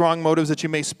ask with wrong motives, that you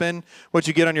may spend what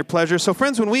you get on your pleasure. So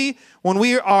friends, when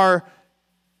we are,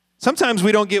 sometimes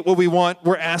we don't get what we want.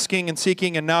 We're asking and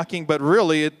seeking and knocking, but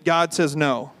really God says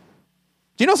no.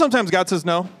 Do you know sometimes God says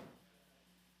no?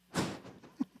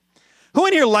 Who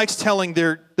in here likes telling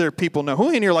their people no?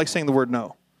 Who in here likes saying the word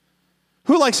no?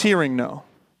 Who likes hearing no?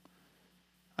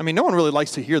 I mean, no one really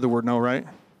likes to hear the word no, right?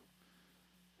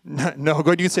 No,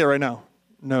 go ahead, you can say it right now.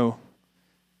 No.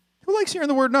 Who likes hearing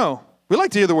the word no? We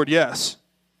like to hear the word yes.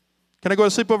 Can I go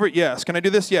to sleep over? Yes. Can I do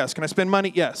this? Yes. Can I spend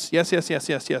money? Yes. Yes, yes, yes,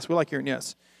 yes, yes. We like hearing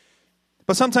yes.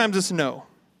 But sometimes it's no.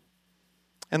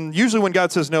 And usually when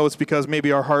God says no, it's because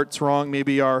maybe our heart's wrong,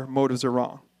 maybe our motives are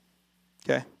wrong.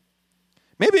 Okay?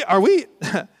 Maybe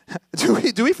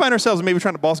do we find ourselves maybe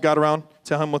trying to boss God around,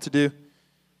 tell Him what to do?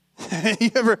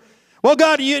 Well,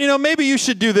 God, you know, maybe you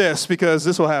should do this because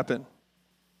this will happen.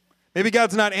 Maybe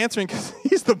God's not answering because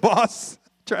He's the boss.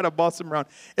 Try to boss Him around.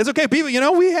 It's okay, people. You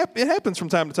know, it happens from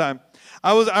time to time.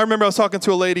 I remember I was talking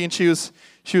to a lady and she was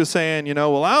saying, you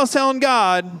know, well, I was telling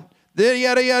God,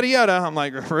 yada yada yada. I'm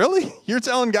like, really? You're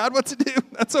telling God what to do?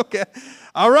 That's okay.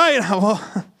 All right. Well,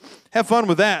 have fun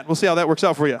with that. We'll see how that works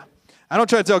out for you. I don't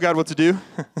try to tell God what to do,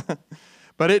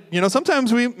 but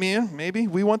sometimes maybe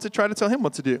we want to try to tell Him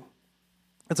what to do.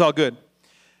 It's all good.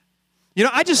 You know,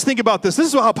 I just think about this. This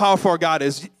is how powerful our God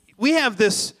is. We have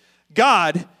this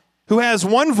God who has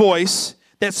one voice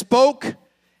that spoke,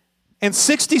 and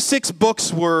 66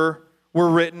 books were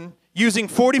written using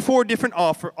 44 different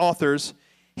authors.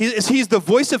 He's the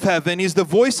voice of heaven. He's the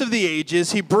voice of the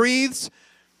ages. He breathes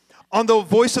on the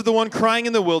voice of the one crying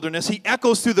in the wilderness. He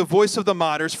echoes through the voice of the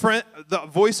martyrs.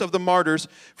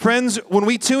 Friends, when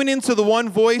we tune into the one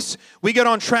voice, we get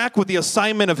on track with the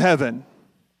assignment of heaven.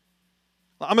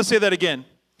 I'm going to say that again.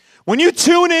 When you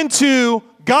tune into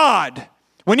God,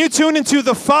 when you tune into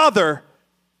the Father,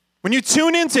 when you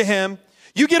tune into Him,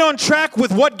 you get on track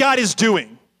with what God is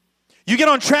doing. You get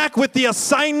on track with the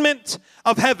assignment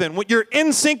of heaven. When you're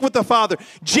in sync with the Father.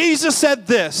 Jesus said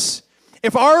this.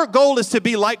 If our goal is to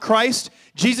be like Christ,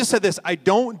 Jesus said this, I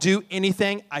don't do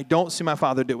anything I don't see my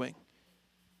Father doing.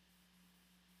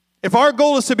 If our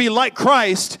goal is to be like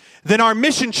Christ, then our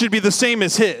mission should be the same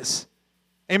as His.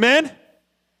 Amen?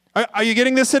 Are you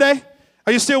getting this today?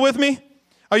 Are you still with me?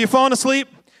 Are you falling asleep?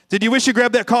 Did you wish you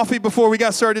grabbed that coffee before we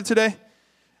got started today?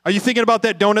 Are you thinking about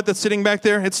that donut that's sitting back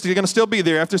there? It's going to still be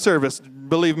there after service,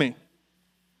 believe me.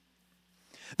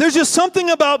 There's just something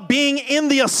about being in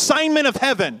the assignment of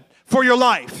heaven for your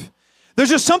life. There's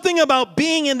just something about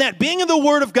being in that, being in the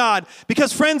Word of God.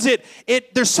 Because, friends,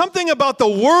 there's something about the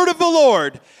Word of the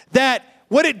Lord that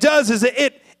what it does is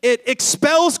it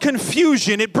expels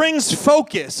confusion. It brings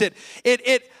focus.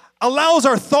 It allows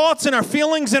our thoughts and our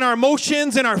feelings and our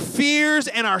emotions and our fears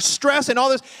and our stress and all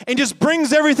this, and just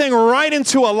brings everything right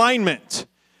into alignment.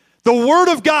 The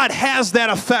Word of God has that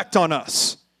effect on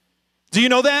us. Do you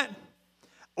know that?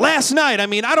 Last night,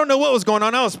 I don't know what was going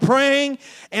on. I was praying,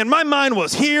 and my mind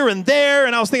was here and there,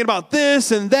 and I was thinking about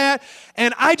this and that,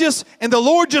 and the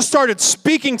Lord just started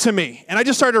speaking to me, and I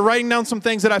just started writing down some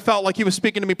things that I felt like He was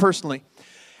speaking to me personally.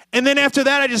 And then after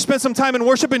that, I just spent some time in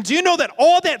worship, and do you know that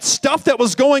all that stuff that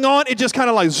was going on, it just kind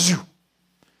of like, zoom.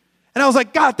 And I was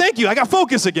like, God, thank you. I got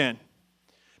focus again.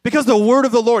 Because the Word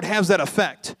of the Lord has that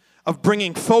effect of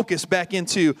bringing focus back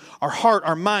into our heart,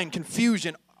 our mind,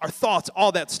 confusion, our thoughts,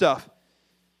 all that stuff.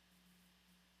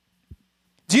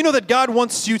 Do you know that God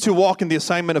wants you to walk in the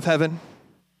assignment of heaven?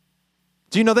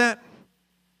 Do you know that?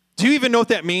 Do you even know what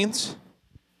that means?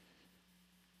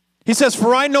 He says,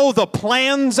 for I know the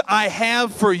plans I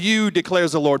have for you,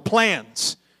 declares the Lord.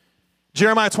 Plans.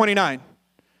 Jeremiah 29.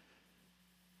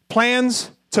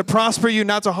 Plans to prosper you,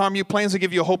 not to harm you. Plans to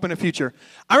give you a hope in the future.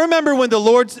 I remember when the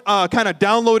Lord kind of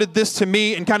downloaded this to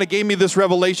me and kind of gave me this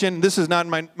revelation. This is not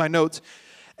in my notes.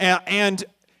 And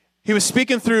he was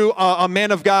speaking through a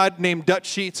man of God named Dutch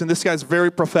Sheets, and this guy's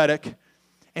very prophetic.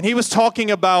 And he was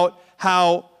talking about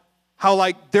how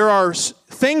like there are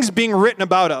things being written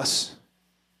about us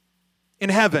in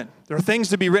heaven. There are things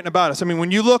to be written about us.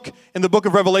 When you look in the book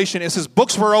of Revelation, it says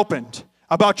books were opened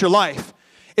about your life.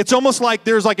 It's almost like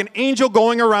there's like an angel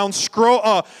going around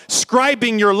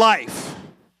scribing your life.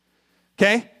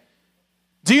 Okay?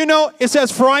 Do you know, it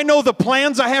says, for I know the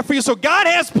plans I have for you. So God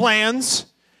has plans.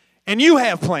 And you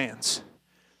have plans.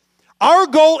 Our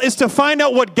goal is to find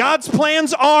out what God's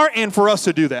plans are and for us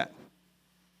to do that.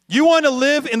 You want to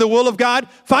live in the will of God?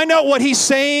 Find out what He's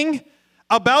saying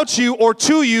about you or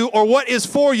to you or what is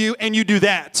for you, and you do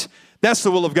that. That's the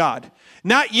will of God.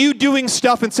 Not you doing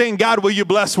stuff and saying, God, will you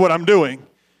bless what I'm doing?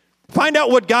 Find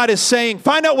out what God is saying.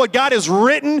 Find out what God has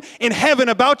written in heaven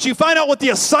about you. Find out what the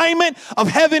assignment of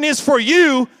heaven is for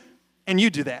you, and you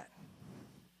do that.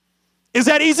 Is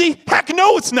that easy? Heck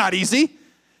no, it's not easy.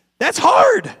 That's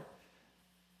hard. It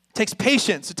takes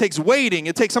patience. It takes waiting.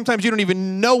 It takes sometimes you don't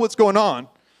even know what's going on.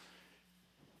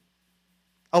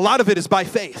 A lot of it is by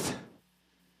faith.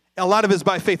 A lot of it is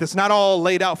by faith. It's not all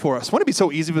laid out for us. Wouldn't it be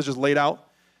so easy if it was just laid out?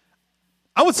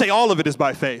 I would say all of it is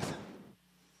by faith.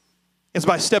 It's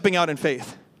by stepping out in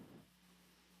faith.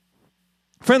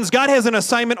 Friends, God has an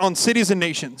assignment on cities and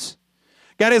nations.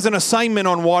 God has an assignment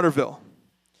on Waterville.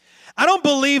 I don't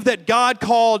believe that God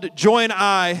called Joy and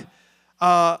I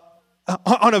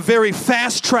on a very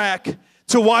fast track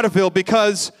to Waterville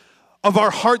because of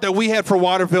our heart that we had for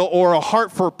Waterville or a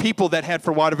heart for people that had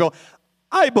for Waterville.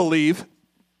 I believe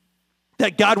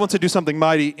that God wants to do something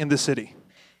mighty in this city.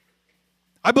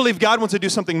 I believe God wants to do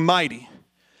something mighty.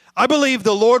 I believe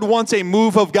the Lord wants a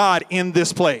move of God in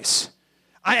this place.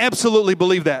 I absolutely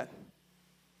believe that.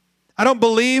 I don't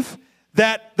believe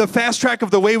that the fast track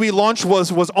of the way we launched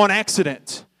was on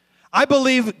accident. I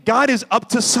believe God is up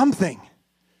to something.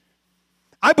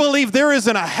 I believe there is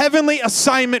a heavenly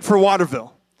assignment for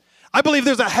Waterville. I believe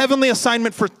there's a heavenly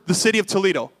assignment for the city of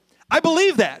Toledo. I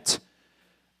believe that.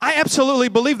 I absolutely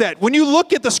believe that. When you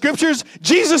look at the scriptures,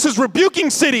 Jesus is rebuking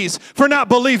cities for not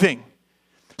believing.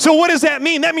 So what does that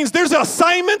mean? That means there's an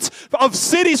assignment of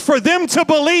cities for them to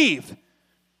believe.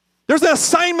 There's an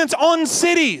assignment on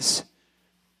cities.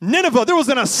 Nineveh, there was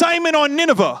an assignment on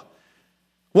Nineveh.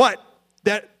 What?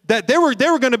 That they were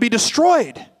going to be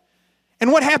destroyed.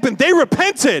 And what happened? They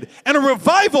repented, and a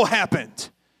revival happened.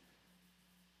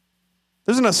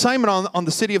 There's an assignment on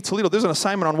the city of Toledo. There's an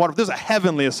assignment on Waterville. There's a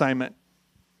heavenly assignment.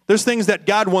 There's things that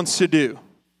God wants to do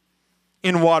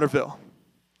in Waterville.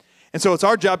 And so it's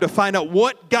our job to find out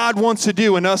what God wants to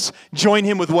do and us join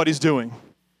Him with what He's doing.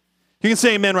 You can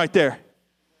say amen right there.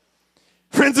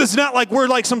 Friends, it's not like we're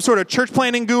like some sort of church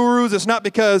planting gurus. It's not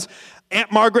because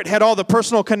Aunt Margaret had all the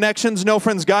personal connections. No,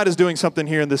 friends, God is doing something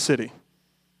here in this city.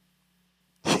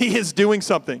 He is doing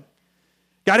something.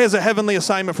 God has a heavenly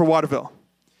assignment for Waterville.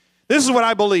 This is what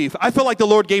I believe. I feel like the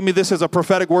Lord gave me this as a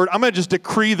prophetic word. I'm going to just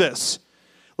decree this.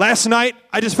 Last night,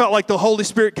 I just felt like the Holy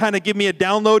Spirit kind of gave me a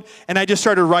download, and I just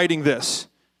started writing this.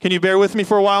 Can you bear with me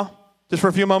for a while? Just for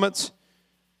a few moments?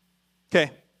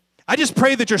 Okay. I just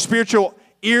pray that your spiritual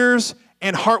ears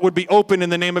and heart would be open in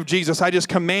the name of Jesus. I just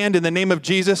command in the name of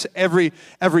Jesus every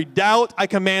doubt. I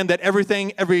command that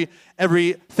everything of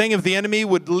the enemy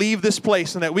would leave this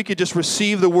place and that we could just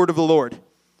receive the word of the Lord.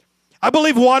 I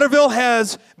believe Waterville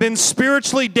has been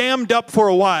spiritually dammed up for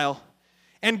a while,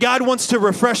 and God wants to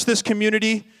refresh this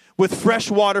community with fresh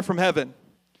water from heaven.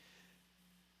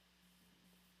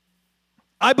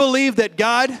 I believe that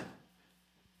God,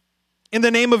 in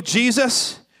the name of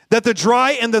Jesus, that the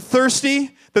dry and the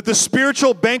thirsty, that the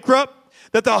spiritual bankrupt,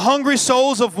 that the hungry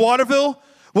souls of Waterville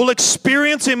will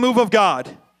experience a move of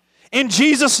God. In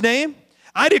Jesus' name,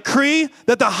 I decree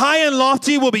that the high and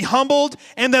lofty will be humbled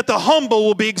and that the humble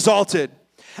will be exalted.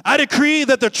 I decree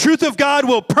that the truth of God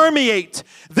will permeate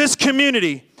this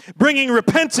community, bringing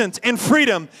repentance and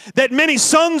freedom, that many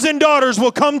sons and daughters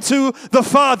will come to the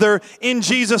Father in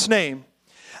Jesus' name.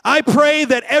 I pray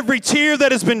that every tear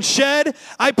that has been shed,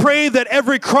 I pray that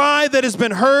every cry that has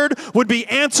been heard would be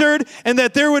answered, and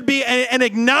that there would be an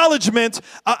acknowledgement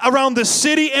around the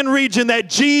city and region that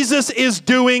Jesus is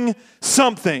doing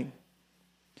something.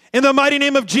 In the mighty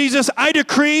name of Jesus, I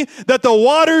decree that the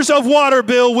waters of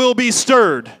Waterville will be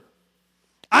stirred.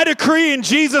 I decree in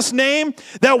Jesus' name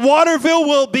that Waterville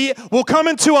will come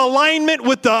into alignment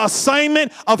with the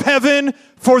assignment of heaven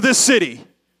for this city.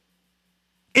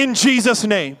 In Jesus'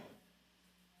 name.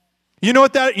 You know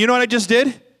what I just did?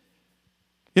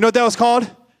 You know what that was called?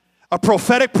 A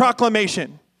prophetic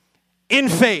proclamation in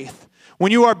faith.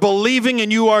 When you are believing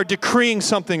and you are decreeing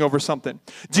something over something.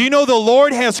 Do you know the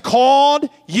Lord has called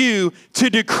you to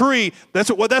decree?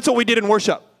 That's what we did in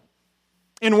worship.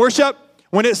 In worship,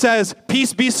 when it says,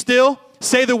 peace be still,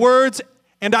 say the words,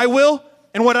 and I will.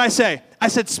 And what did I say? I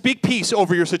said, speak peace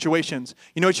over your situations.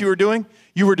 You know what you were doing?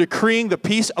 You were decreeing the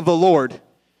peace of the Lord.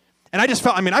 And I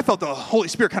felt the Holy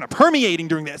Spirit kind of permeating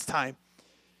during that time.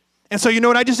 And so you know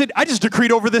what I just did? I just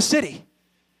decreed over this city.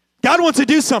 God wants to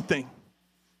do something.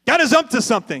 God is up to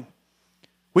something.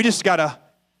 We just got to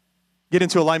get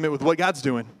into alignment with what God's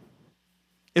doing.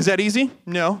 Is that easy?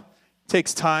 No. It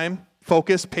takes time,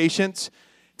 focus, patience.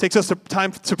 It takes us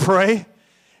time to pray,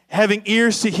 having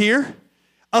ears to hear,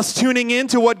 us tuning in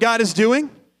to what God is doing.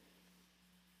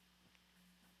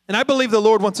 And I believe the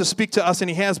Lord wants to speak to us, and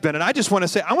He has been. And I just want to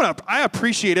say, I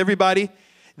appreciate everybody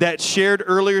that shared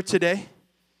earlier today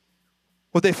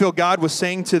what they feel God was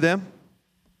saying to them.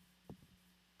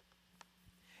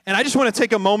 And I just want to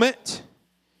take a moment,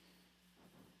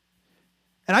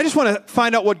 and I just want to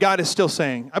find out what God is still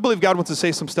saying. I believe God wants to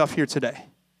say some stuff here today.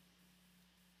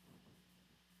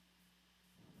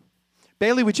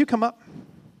 Bailey, would you come up?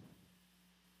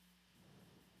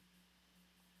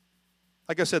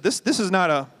 Like I said, this is not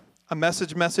a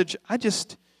message. I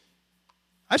just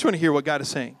want to hear what God is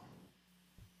saying.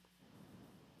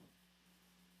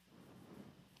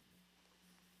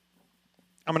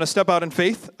 I'm going to step out in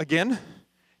faith again.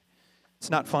 It's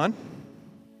not fun.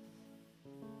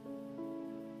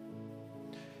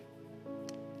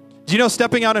 Do you know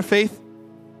stepping out in faith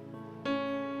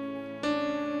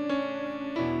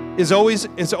is always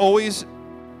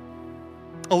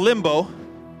a limbo,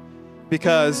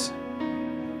 because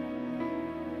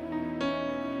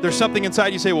there's something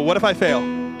inside you say, well, what if I fail?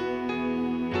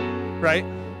 Right?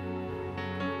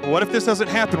 Well, what if this doesn't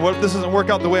happen? What if this doesn't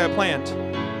work out the way I planned?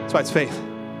 That's why it's faith.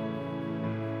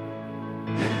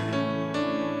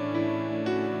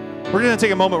 We're going to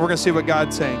take a moment. We're going to see what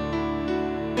God's saying.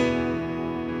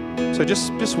 So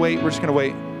just wait. We're just going to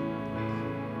wait.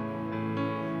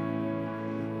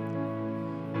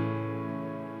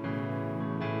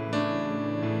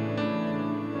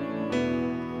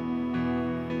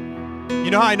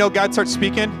 You know how I know God starts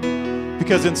speaking?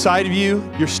 Because inside of you,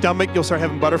 your stomach, you'll start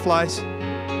having butterflies.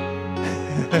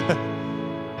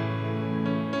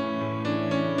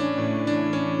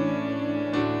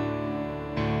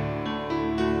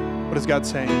 What is God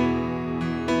saying?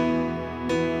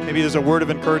 Maybe there's a word of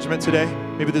encouragement today.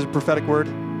 Maybe there's a prophetic word.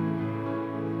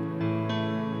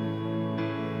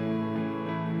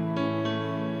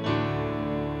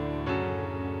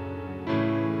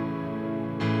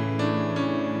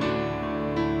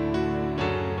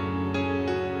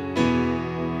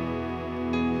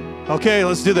 Okay,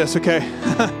 let's do this, okay?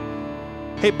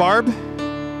 Hey, Barb.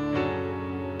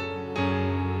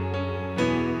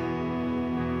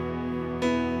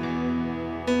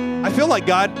 I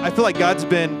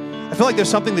feel like there's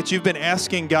something that you've been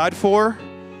asking God for,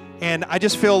 and I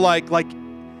just feel like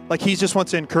He just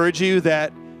wants to encourage you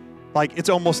that like it's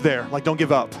almost there. Like, don't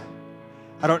give up.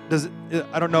 I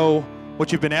don't know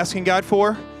what you've been asking God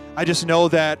for. I just know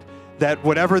that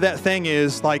whatever that thing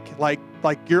is, like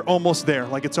like you're almost there,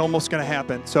 like it's almost going to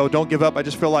happen. So don't give up. I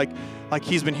just feel like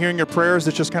he's been hearing your prayers.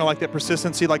 It's just kind of like that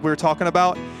persistency like we were talking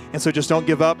about. And so just don't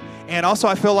give up. And also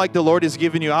I feel like the Lord has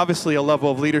given you obviously a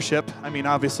level of leadership. I mean,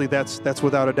 obviously that's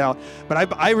without a doubt.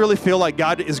 But I really feel like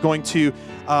God is going to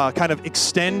kind of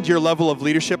extend your level of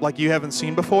leadership like you haven't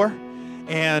seen before.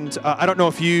 And I don't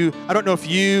know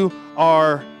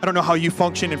how you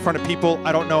function in front of people.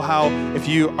 I don't know if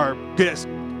you are good at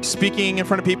speaking in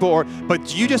front of people,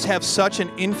 but you just have such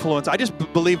an influence. I just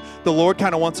believe the Lord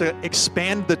kind of wants to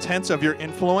expand the tents of your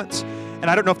influence. And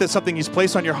I don't know if that's something he's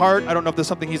placed on your heart. I don't know if that's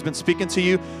something he's been speaking to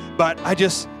you, but I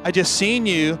just seen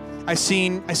you. I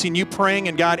seen you praying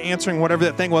and God answering whatever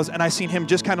that thing was. And I seen him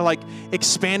just kind of like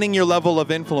expanding your level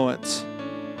of influence.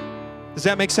 Does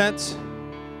that make sense?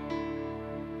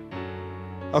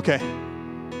 Okay.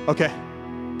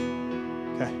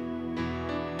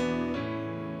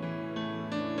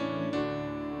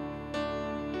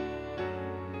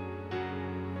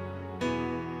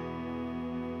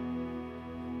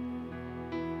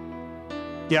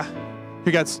 Yeah.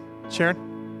 You guys, Sharon?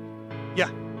 Yeah.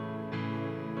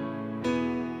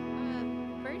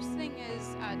 First thing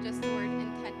is just the word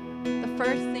The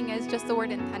first thing is just the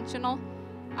word intentional.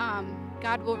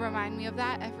 God will remind me of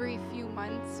that every few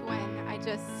months when I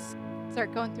just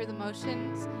start going through the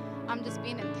motions. I'm just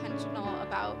being intentional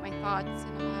about my thoughts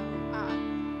and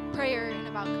about prayer and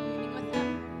about communing with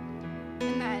Him.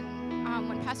 And then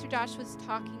when Pastor Josh was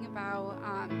talking about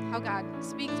how God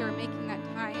speaks or making that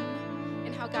time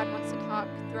and how God wants to talk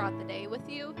throughout the day with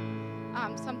you,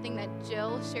 something that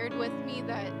Jill shared with me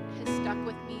that has stuck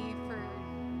with me for,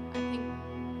 I think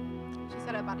she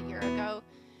said about a year ago,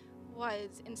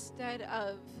 was instead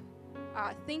of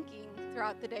thinking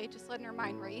throughout the day, just letting her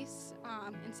mind race.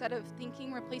 Instead of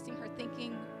thinking, replacing her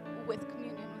thinking with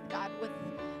communion with God,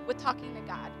 with talking to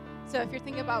God. So if you're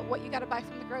thinking about what you got to buy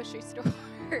from the grocery store,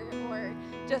 or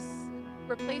just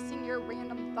replacing your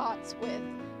random thoughts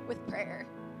with prayer.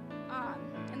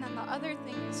 And then the other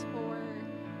thing is for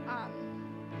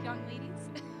young ladies,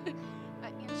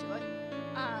 Angela.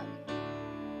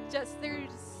 Just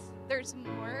there's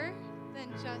more than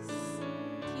just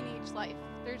teenage life.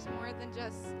 There's more than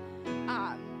just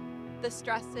the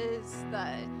stresses,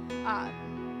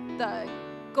 the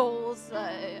goals,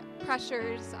 the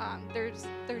pressures.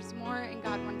 There's more, and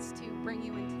God wants to bring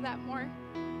you into that more.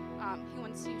 He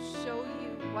wants to show you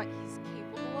what He's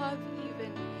capable of,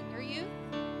 even in your youth.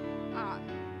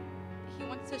 He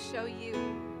wants to show you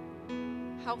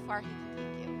how far He can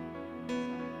take you. So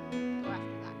go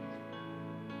after that.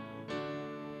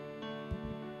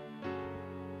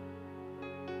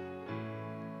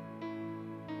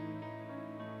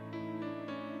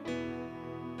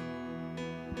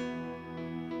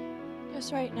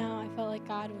 Just right now, I felt like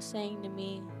God was saying to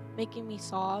me, making me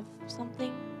solve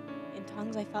something in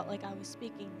tongues. I felt like I was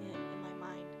speaking it in my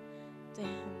mind to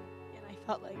Him, and I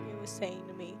felt like it was saying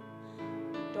to me,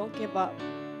 don't give up.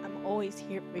 I'm always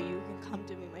here for you. You can come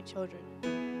to me, my children.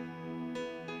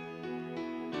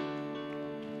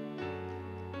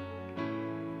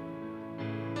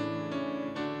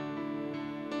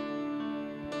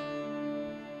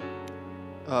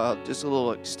 Just a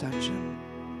little extension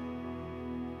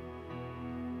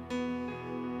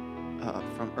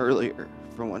from earlier,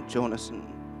 from what Jonas and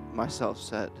myself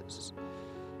said, is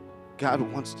God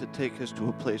wants to take us to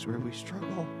a place where we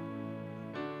struggle,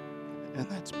 and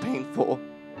that's painful.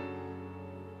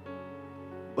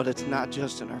 But it's not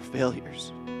just in our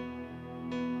failures.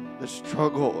 The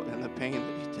struggle and the pain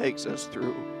that He takes us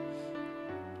through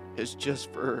is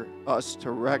just for us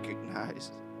to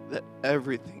recognize that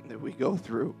everything that we go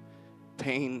through,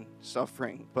 pain,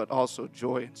 suffering, but also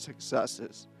joy and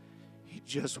successes, He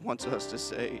just wants us to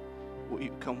say, will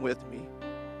you come with me?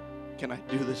 Can I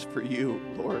do this for you,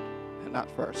 Lord, and not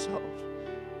for ourselves?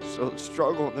 So the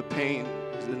struggle and the pain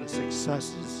is in the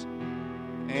successes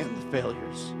and the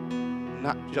failures,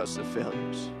 not just the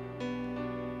failures.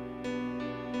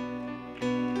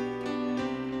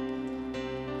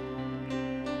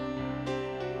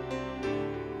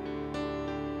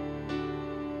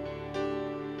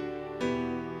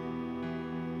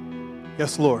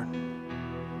 Yes, Lord.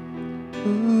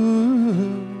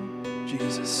 Ooh,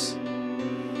 Jesus. A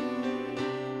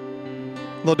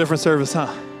little different service,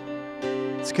 huh?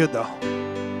 It's good, though.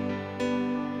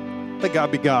 Let God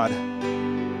be God.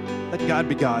 Let God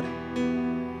be God.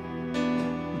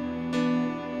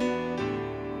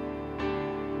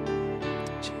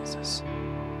 Jesus.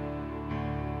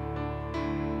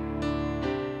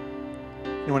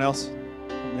 Anyone else?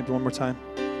 Maybe one more time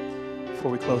before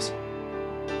we close.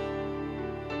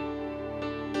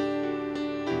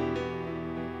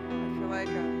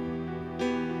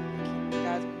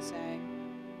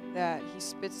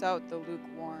 spits out the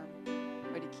lukewarm,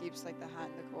 but he keeps like the hot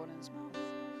and the cold in his mouth.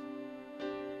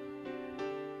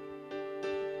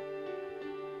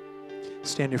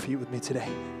 Stand your feet with me today.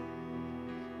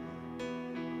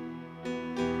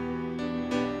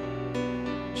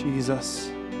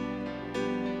 Jesus.